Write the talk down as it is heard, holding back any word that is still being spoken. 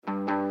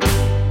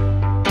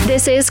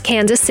This is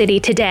Kansas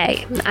City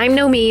Today. I'm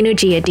Nomi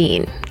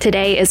Nujiadeen.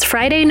 Today is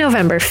Friday,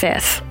 November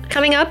 5th.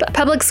 Coming up,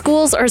 public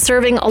schools are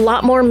serving a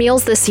lot more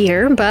meals this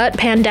year, but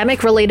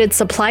pandemic-related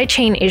supply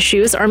chain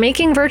issues are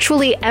making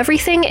virtually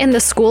everything in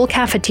the school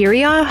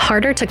cafeteria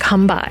harder to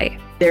come by.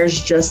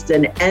 There's just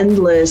an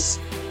endless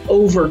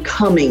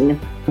overcoming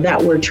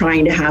that we're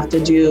trying to have to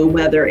do,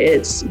 whether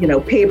it's,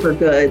 paper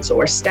goods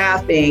or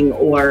staffing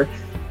or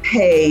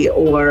pay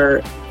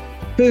or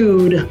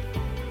food.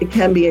 It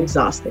can be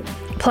exhausting.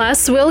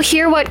 Plus, we'll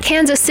hear what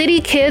Kansas City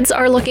kids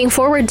are looking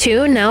forward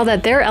to now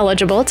that they're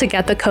eligible to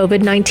get the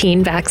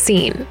COVID-19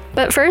 vaccine.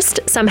 But first,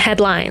 some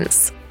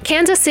headlines.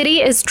 Kansas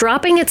City is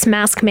dropping its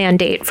mask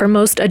mandate for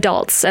most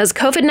adults as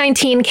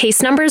COVID-19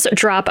 case numbers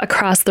drop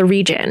across the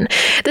region.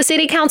 The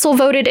city council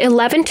voted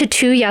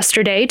 11-2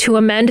 yesterday to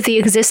amend the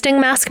existing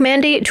mask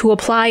mandate to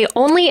apply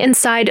only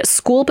inside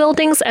school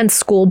buildings and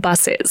school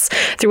buses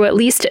through at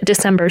least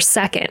December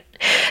 2nd.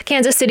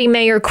 Kansas City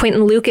Mayor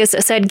Quinton Lucas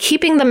said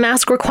keeping the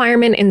mask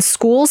requirement in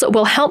schools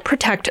will help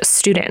protect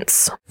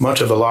students. Much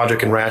of the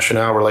logic and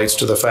rationale relates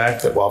to the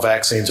fact that while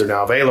vaccines are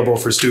now available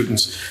for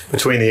students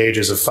between the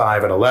ages of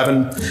 5 and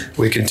 11,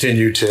 we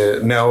continue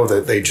to know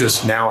that they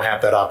just now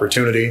have that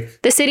opportunity.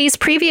 The city's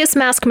previous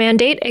mask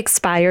mandate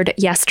expired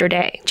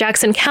yesterday.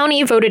 Jackson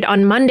County voted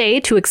on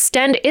Monday to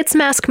extend its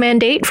mask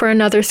mandate for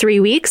another 3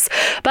 weeks,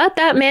 but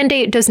that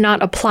mandate does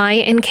not apply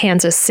in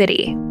Kansas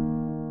City.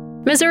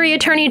 Missouri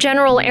Attorney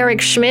General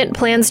Eric Schmitt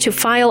plans to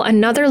file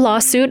another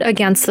lawsuit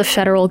against the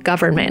federal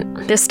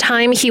government. This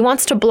time, he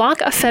wants to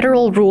block a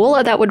federal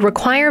rule that would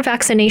require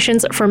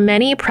vaccinations for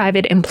many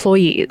private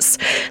employees.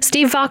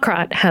 Steve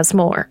Vokraut has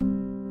more.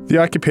 The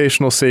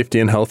Occupational Safety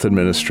and Health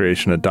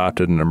Administration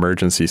adopted an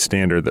emergency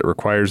standard that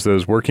requires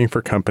those working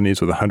for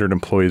companies with 100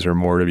 employees or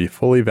more to be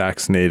fully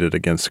vaccinated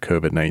against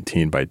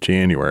COVID-19 by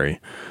January.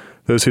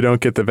 Those who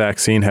don't get the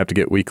vaccine have to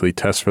get weekly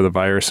tests for the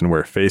virus and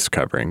wear face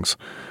coverings.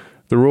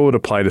 The rule would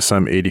apply to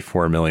some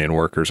 84 million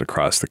workers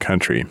across the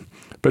country.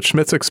 But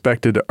Schmitt's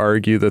expected to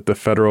argue that the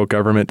federal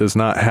government does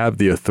not have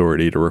the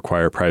authority to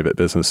require private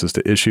businesses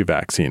to issue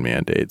vaccine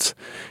mandates.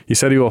 He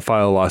said he will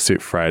file a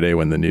lawsuit Friday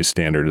when the new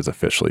standard is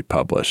officially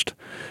published.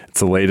 It's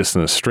the latest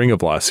in a string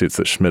of lawsuits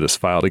that Schmitt has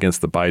filed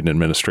against the Biden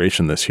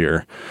administration this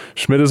year.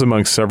 Schmitt is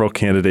among several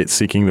candidates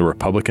seeking the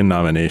Republican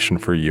nomination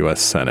for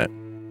U.S. Senate.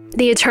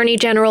 The Attorney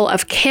General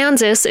of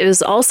Kansas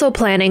is also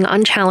planning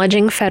on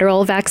challenging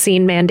federal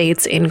vaccine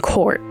mandates in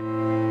court.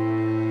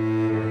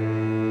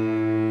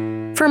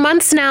 For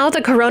months now,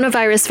 the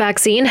coronavirus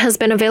vaccine has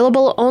been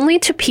available only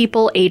to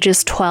people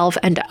ages 12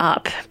 and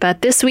up.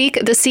 But this week,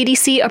 the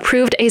CDC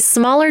approved a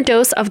smaller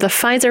dose of the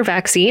Pfizer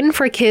vaccine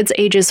for kids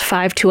ages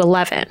 5 to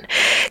 11.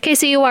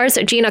 KCUR's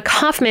Gina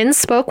Kaufman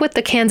spoke with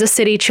the Kansas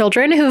City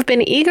children who've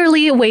been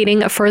eagerly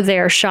waiting for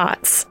their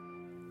shots.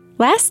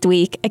 Last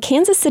week, a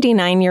Kansas City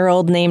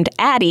 9-year-old named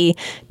Addie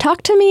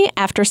talked to me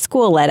after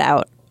school let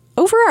out.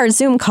 Over our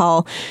Zoom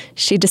call,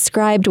 she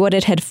described what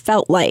it had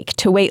felt like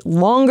to wait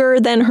longer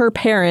than her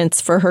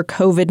parents for her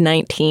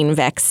COVID-19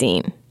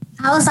 vaccine.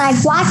 I was like,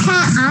 why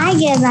can't I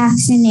get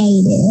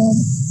vaccinated?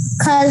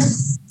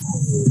 Because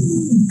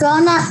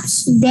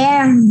grown-ups,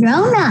 they're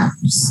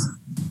grown-ups.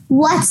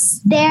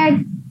 What's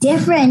their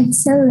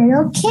difference to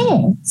little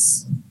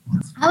kids?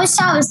 I wish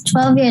I was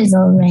 12 years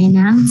old right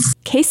now.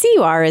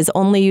 KCUR is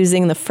only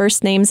using the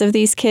first names of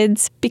these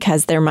kids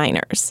because they're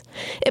minors.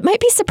 It might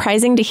be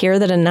surprising to hear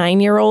that a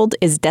 9-year-old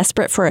is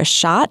desperate for a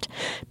shot,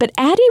 but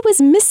Addie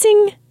was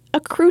missing a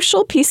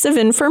crucial piece of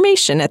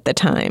information at the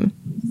time.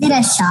 Is it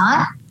a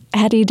shot?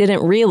 Addie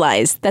didn't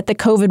realize that the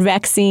COVID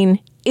vaccine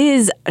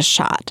is a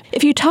shot.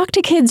 If you talk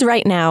to kids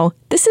right now,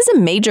 this is a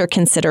major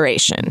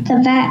consideration.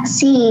 The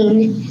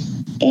vaccine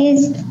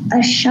is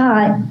a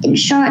shot, and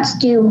shots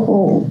do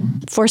hold.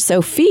 For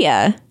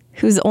Sophia,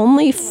 who's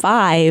only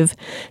 5,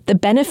 the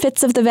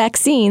benefits of the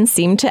vaccine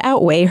seem to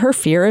outweigh her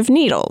fear of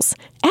needles.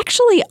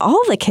 Actually,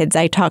 all the kids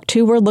I talked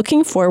to were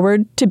looking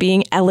forward to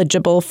being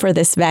eligible for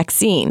this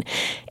vaccine.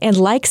 And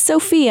like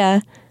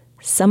Sophia,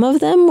 some of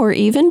them were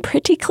even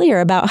pretty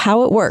clear about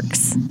how it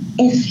works.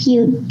 If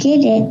you get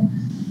it,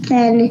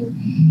 then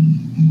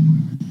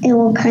it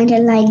will kind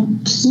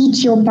of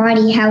teach your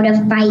body how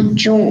to fight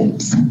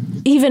germs.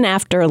 Even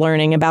after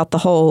learning about the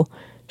whole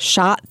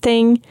shot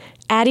thing,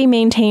 Addie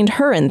maintained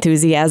her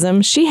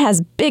enthusiasm. She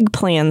has big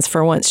plans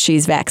for once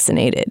she's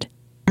vaccinated.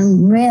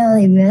 I'm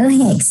really,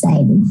 really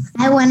excited.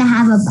 I want to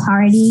have a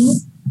party,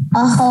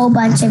 a whole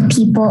bunch of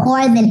people,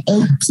 more than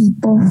 8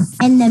 people.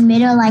 In the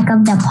middle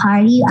of the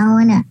party,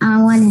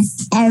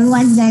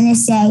 everyone's going to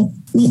say,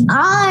 we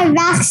are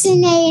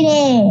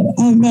vaccinated.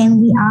 And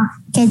then we all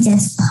can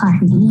just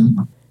party.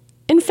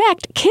 In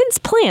fact, kids'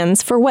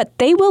 plans for what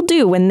they will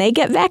do when they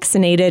get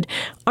vaccinated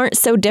aren't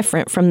so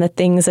different from the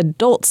things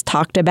adults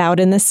talked about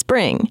in the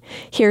spring.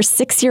 Here's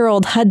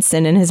 6-year-old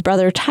Hudson and his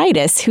brother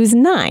Titus, who's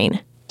 9.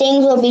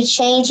 Things will be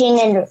changing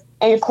and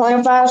the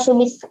coronavirus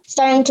will be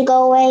starting to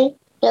go away.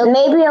 So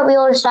maybe I'll be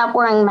able to stop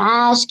wearing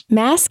masks.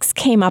 Masks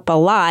came up a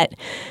lot.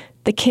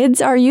 The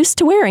kids are used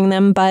to wearing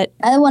them, but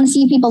I want to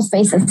see people's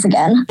faces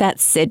again.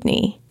 That's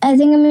Sydney. I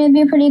think I'm going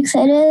to be pretty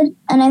excited,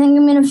 and I think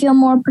I'm going to feel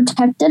more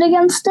protected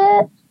against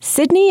it.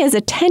 Sydney is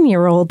a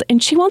 10-year-old,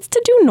 and she wants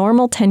to do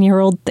normal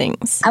 10-year-old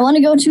things. I want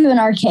to go to an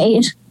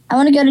arcade. I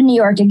want to go to New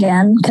York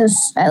again,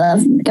 because I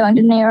love going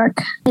to New York.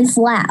 It's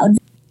loud.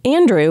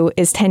 Andrew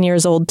is 10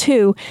 years old,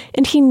 too,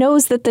 and he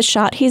knows that the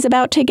shot he's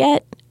about to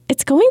get,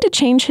 it's going to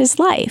change his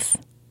life.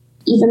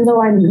 Even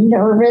though I'm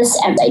nervous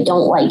and I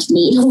don't like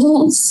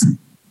needles,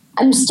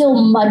 I'm still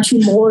much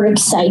more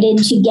excited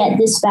to get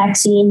this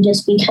vaccine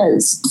just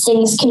because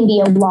things can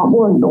be a lot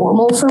more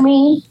normal for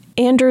me.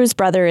 Andrew's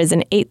brother is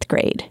in 8th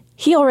grade.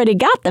 He already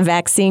got the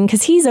vaccine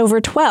because he's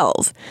over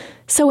 12.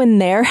 So in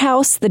their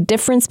house, the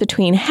difference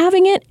between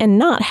having it and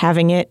not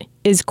having it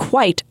is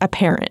quite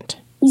apparent.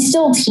 He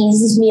still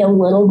teases me a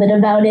little bit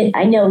about it.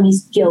 I know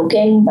he's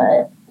joking,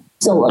 but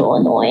it's a little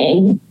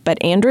annoying.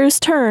 But Andrew's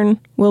turn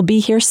will be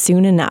here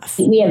soon enough.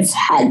 We have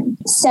had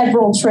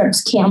several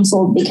trips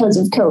canceled because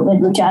of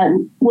COVID, which I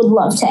would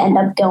love to end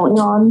up going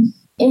on.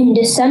 In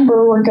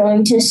December, we're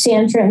going to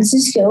San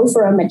Francisco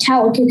for a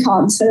Metallica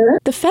concert.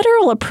 The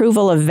federal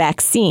approval of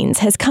vaccines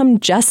has come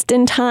just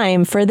in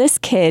time for this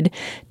kid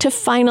to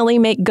finally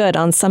make good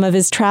on some of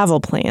his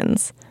travel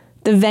plans.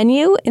 The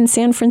venue in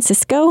San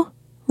Francisco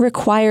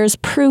requires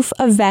proof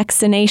of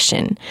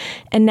vaccination.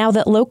 And now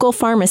that local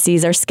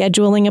pharmacies are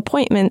scheduling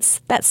appointments,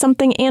 that's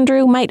something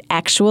Andrew might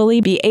actually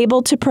be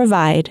able to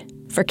provide.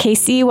 For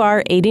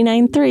KCUR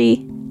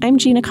 89.3, I'm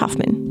Gina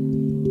Kaufman.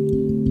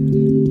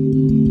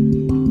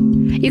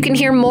 You can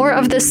hear more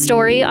of this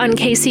story on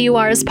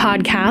KCUR's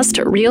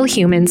podcast, Real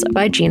Humans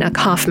by Gina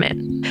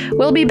Kaufman.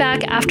 We'll be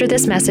back after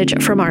this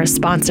message from our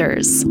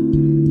sponsors.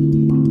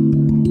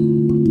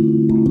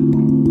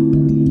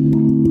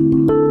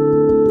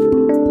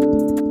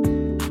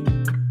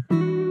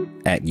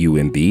 At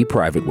UMB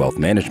Private Wealth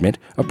Management,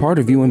 a part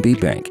of UMB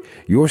Bank,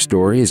 your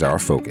story is our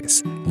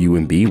focus.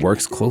 UMB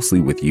works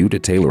closely with you to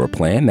tailor a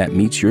plan that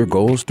meets your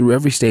goals through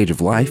every stage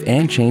of life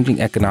and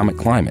changing economic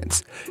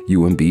climates.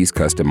 UMB's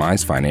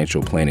customized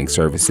financial planning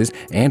services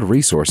and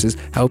resources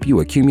help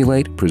you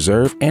accumulate,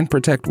 preserve, and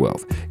protect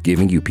wealth,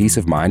 giving you peace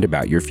of mind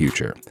about your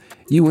future.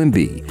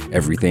 UMB,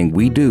 everything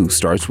we do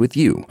starts with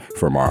you,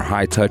 from our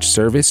high-touch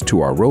service to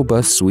our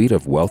robust suite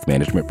of wealth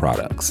management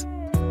products.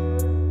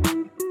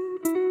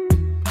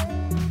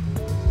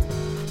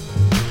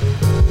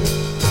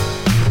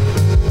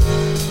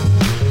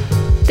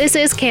 This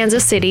is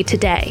Kansas City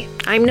Today.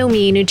 I'm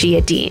Nomi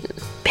Nujiadeen.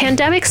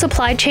 Pandemic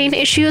supply chain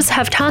issues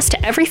have tossed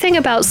everything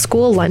about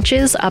school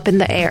lunches up in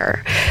the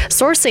air.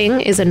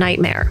 Sourcing is a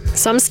nightmare.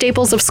 Some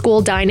staples of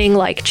school dining,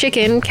 like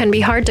chicken, can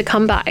be hard to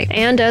come by.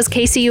 And as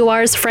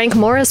KCUR's Frank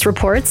Morris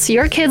reports,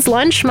 your kid's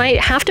lunch might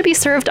have to be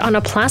served on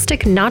a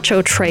plastic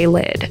nacho tray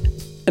lid.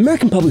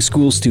 American public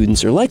school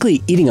students are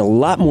likely eating a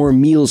lot more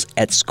meals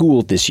at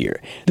school this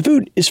year. The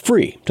food is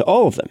free to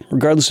all of them,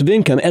 regardless of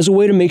income, as a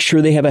way to make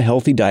sure they have a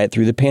healthy diet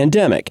through the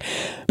pandemic.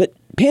 But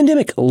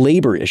pandemic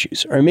labor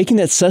issues are making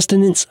that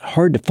sustenance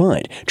hard to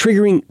find,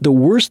 triggering the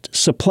worst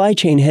supply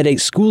chain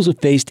headaches schools have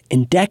faced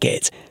in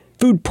decades.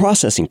 Food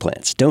processing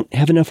plants don't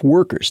have enough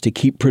workers to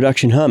keep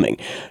production humming.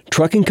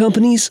 Trucking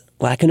companies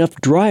lack enough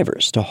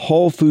drivers to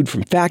haul food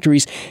from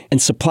factories,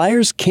 and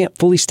suppliers can't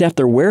fully staff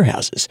their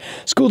warehouses.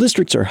 School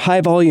districts are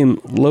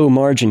high-volume,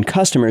 low-margin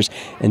customers,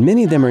 and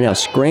many of them are now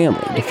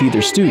scrambling to feed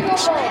their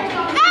students.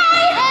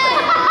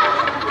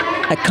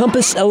 At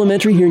Compass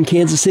Elementary here in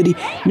Kansas City,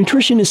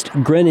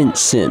 nutritionist Grennan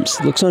Sims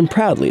looks on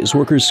proudly as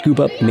workers scoop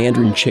up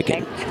Mandarin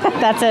chicken.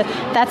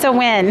 That's a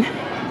win.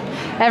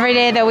 Every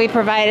day that we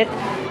provide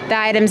the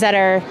items that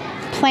are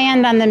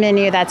planned on the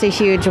menu, that's a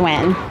huge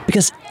win.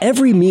 Because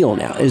every meal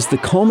now is the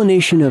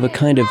culmination of a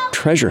kind of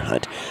treasure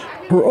hunt.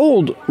 Her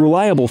old,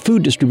 reliable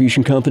food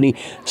distribution company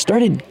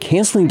started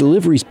canceling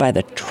deliveries by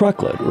the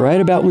truckload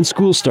right about when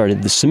school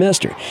started this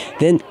semester,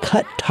 then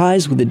cut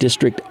ties with the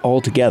district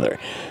altogether.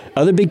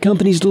 Other big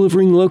companies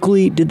delivering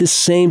locally did the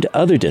same to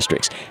other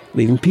districts,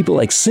 leaving people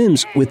like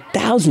Sims with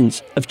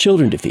thousands of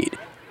children to feed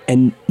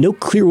and no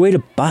clear way to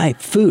buy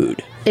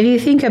food. If you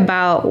think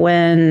about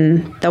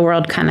when the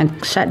world kind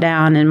of shut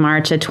down in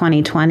March of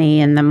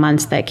 2020 and the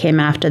months that came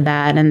after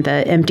that and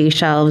the empty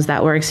shelves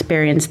that were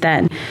experienced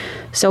then.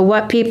 So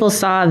what people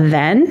saw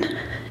then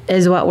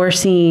is what we're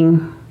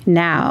seeing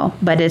now,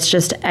 but it's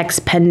just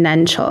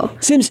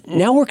exponential. Sims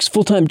now works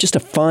full-time just to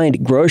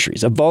find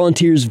groceries, a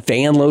volunteer's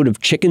van load of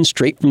chicken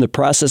straight from the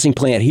processing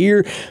plant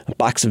here, a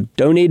box of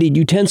donated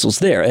utensils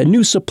there, a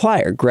new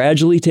supplier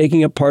gradually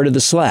taking up part of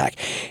the slack.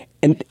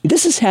 And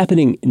this is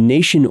happening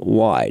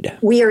nationwide.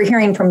 We are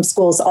hearing from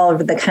schools all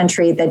over the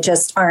country that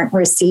just aren't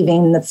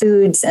receiving the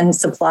foods and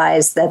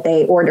supplies that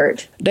they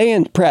ordered.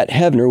 Diane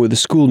Pratt-Hevner with the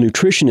School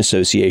Nutrition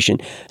Association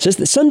says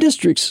that some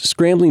districts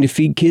scrambling to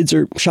feed kids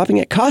are shopping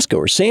at Costco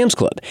or Sam's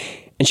Club.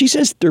 And she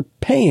says they're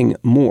paying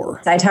more.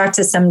 I talked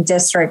to some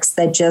districts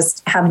that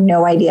just have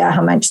no idea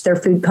how much their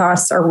food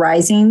costs are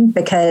rising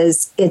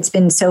because it's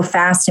been so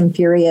fast and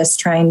furious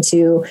trying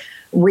to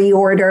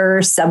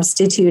reorder,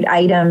 substitute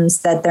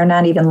items that they're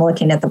not even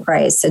looking at the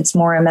price. It's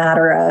more a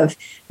matter of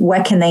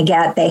what can they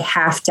get? They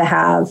have to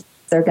have.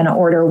 They're going to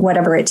order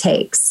whatever it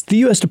takes. The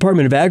U.S.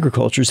 Department of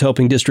Agriculture is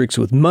helping districts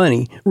with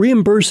money,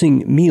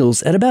 reimbursing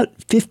meals at about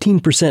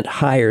 15%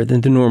 higher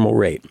than the normal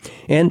rate,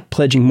 and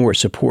pledging more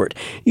support.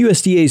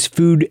 USDA's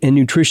Food and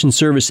Nutrition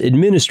Service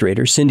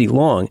Administrator, Cindy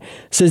Long,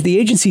 says the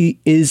agency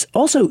is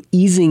also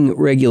easing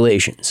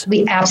regulations.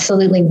 We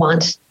absolutely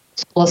want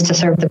schools to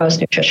serve the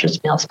most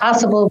nutritious meals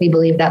possible. We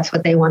believe that's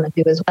what they want to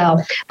do as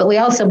well. But we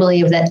also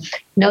believe that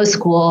no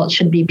school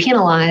should be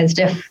penalized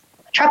if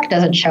truck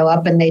doesn't show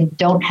up and they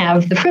don't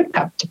have the fruit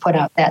cup to put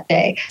out that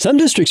day. Some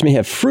districts may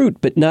have fruit,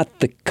 but not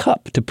the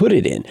cup to put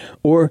it in,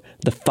 or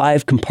the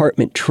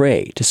 5-compartment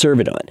tray to serve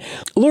it on.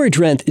 Lori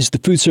Drenth is the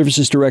food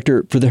services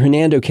director for the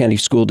Hernando County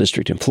School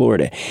District in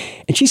Florida.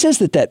 And she says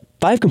that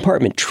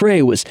 5-compartment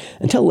tray was,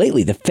 until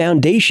lately, the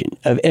foundation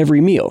of every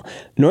meal.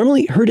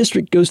 Normally, her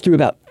district goes through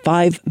about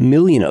 5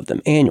 million of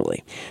them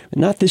annually, but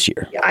not this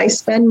year. I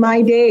spend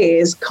my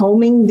days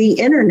combing the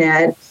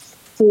internet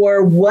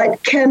for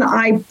what can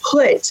I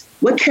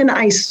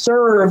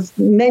serve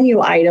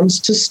menu items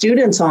to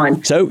students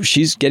on. So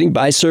she's getting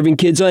by serving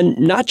kids on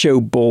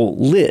nacho bowl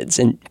lids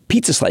and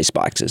pizza slice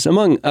boxes,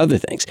 among other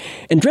things.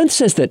 And Drenth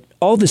says that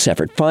all this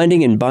effort,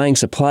 finding and buying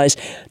supplies,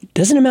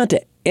 doesn't amount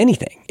to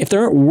anything if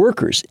there aren't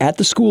workers at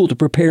the school to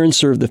prepare and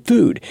serve the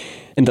food.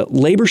 And the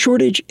labor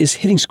shortage is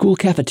hitting school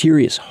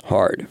cafeterias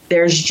hard.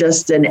 There's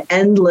just an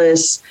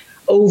endless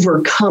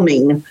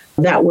overcoming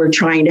that we're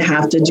trying to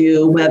have to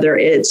do, whether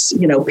it's,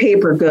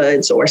 paper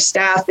goods or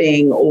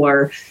staffing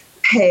or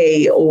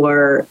pay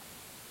or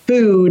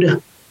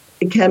food.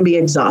 It can be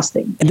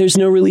exhausting. And there's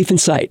no relief in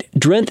sight.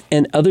 Drenth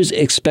and others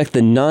expect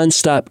the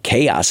nonstop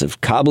chaos of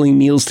cobbling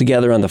meals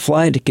together on the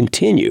fly to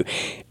continue,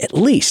 at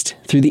least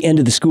through the end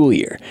of the school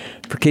year.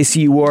 For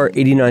KCUR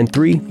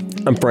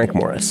 89.3, I'm Frank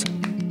Morris.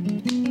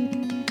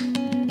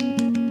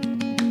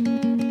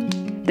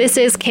 This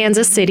is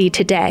Kansas City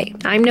Today.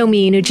 I'm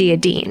Nomin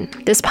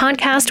Ujiyediin. This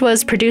podcast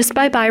was produced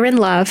by Byron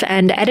Love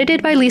and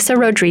edited by Lisa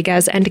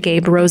Rodriguez and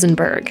Gabe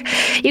Rosenberg.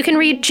 You can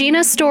read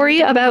Gina's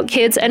story about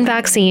kids and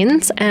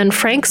vaccines and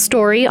Frank's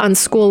story on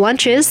school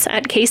lunches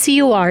at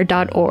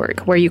kcur.org,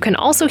 where you can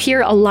also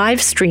hear a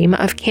live stream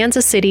of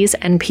Kansas City's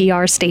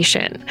NPR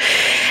station.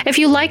 If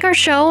you like our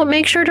show,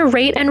 make sure to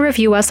rate and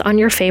review us on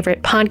your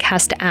favorite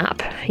podcast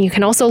app. You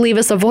can also leave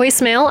us a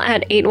voicemail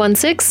at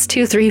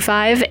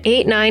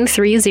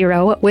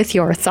 816-235-8930 with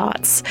your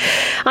thoughts.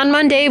 On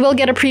Monday, we'll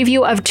get a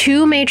preview of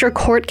 2 major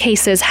court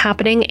cases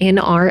happening in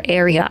our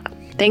area.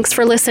 Thanks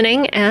for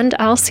listening, and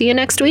I'll see you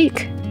next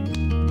week.